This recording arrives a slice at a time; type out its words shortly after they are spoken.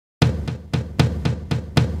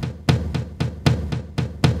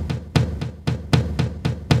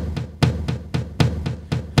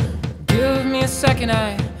second.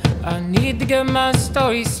 I need to get my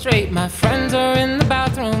story straight. My friends are in the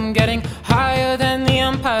bathroom getting higher than the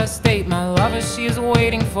Empire State. My lover, she is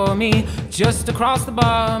waiting for me just across the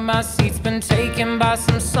bar. My seat's been taken by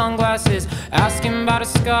some sunglasses asking about a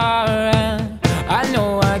scar. And I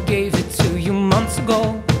know I gave it to you months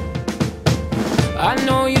ago. I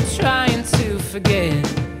know you're trying to forget,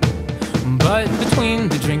 but between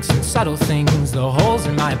the drinks and subtle things, the holes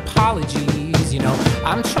in my apologies, you know,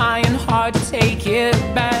 I'm trying hard to take it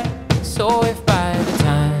back. So if by the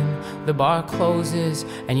time the bar closes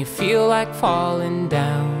and you feel like falling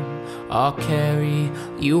down, I'll carry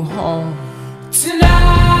you home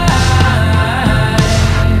tonight.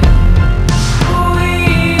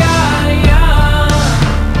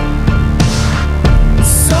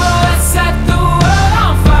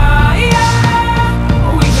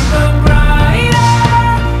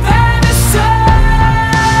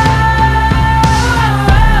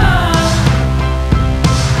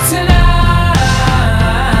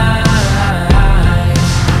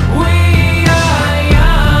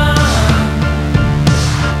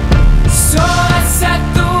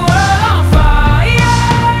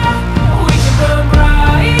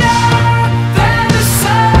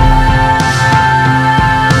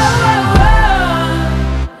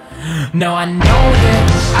 Now I know that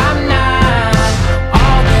I'm not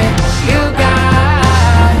all that you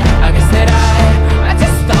got. I guess that I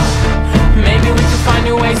just thought maybe we could find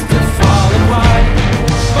new ways to fall apart.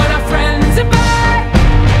 But our friends are back,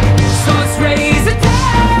 so let's raise a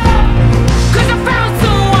toast, 'cause I found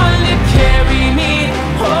someone to carry me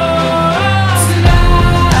home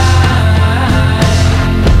tonight.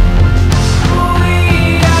 We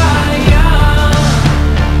are young,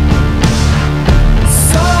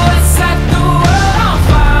 so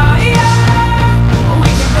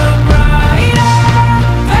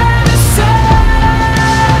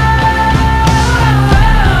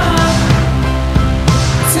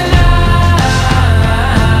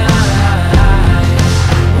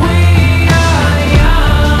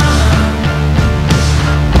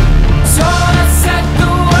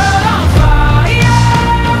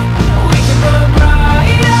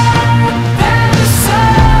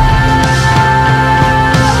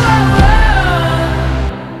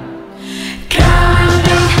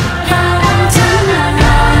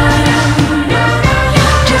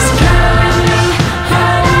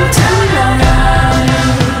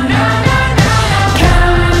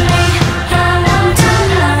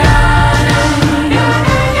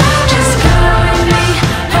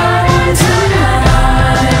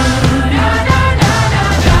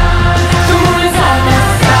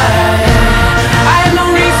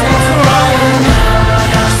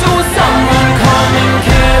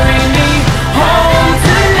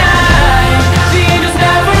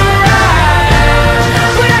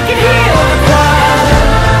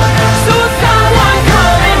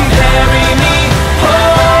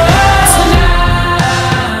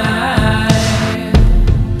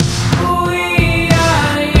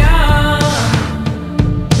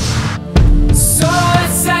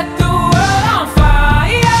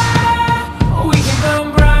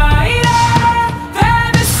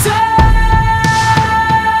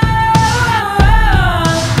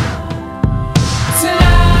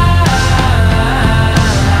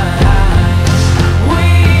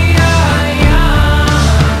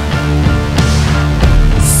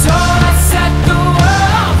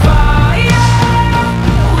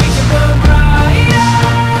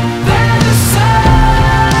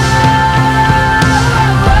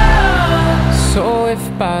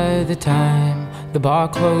by the time the bar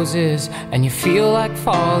closes and you feel like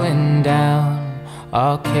falling down,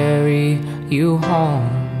 I'll carry you home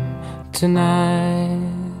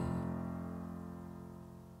tonight.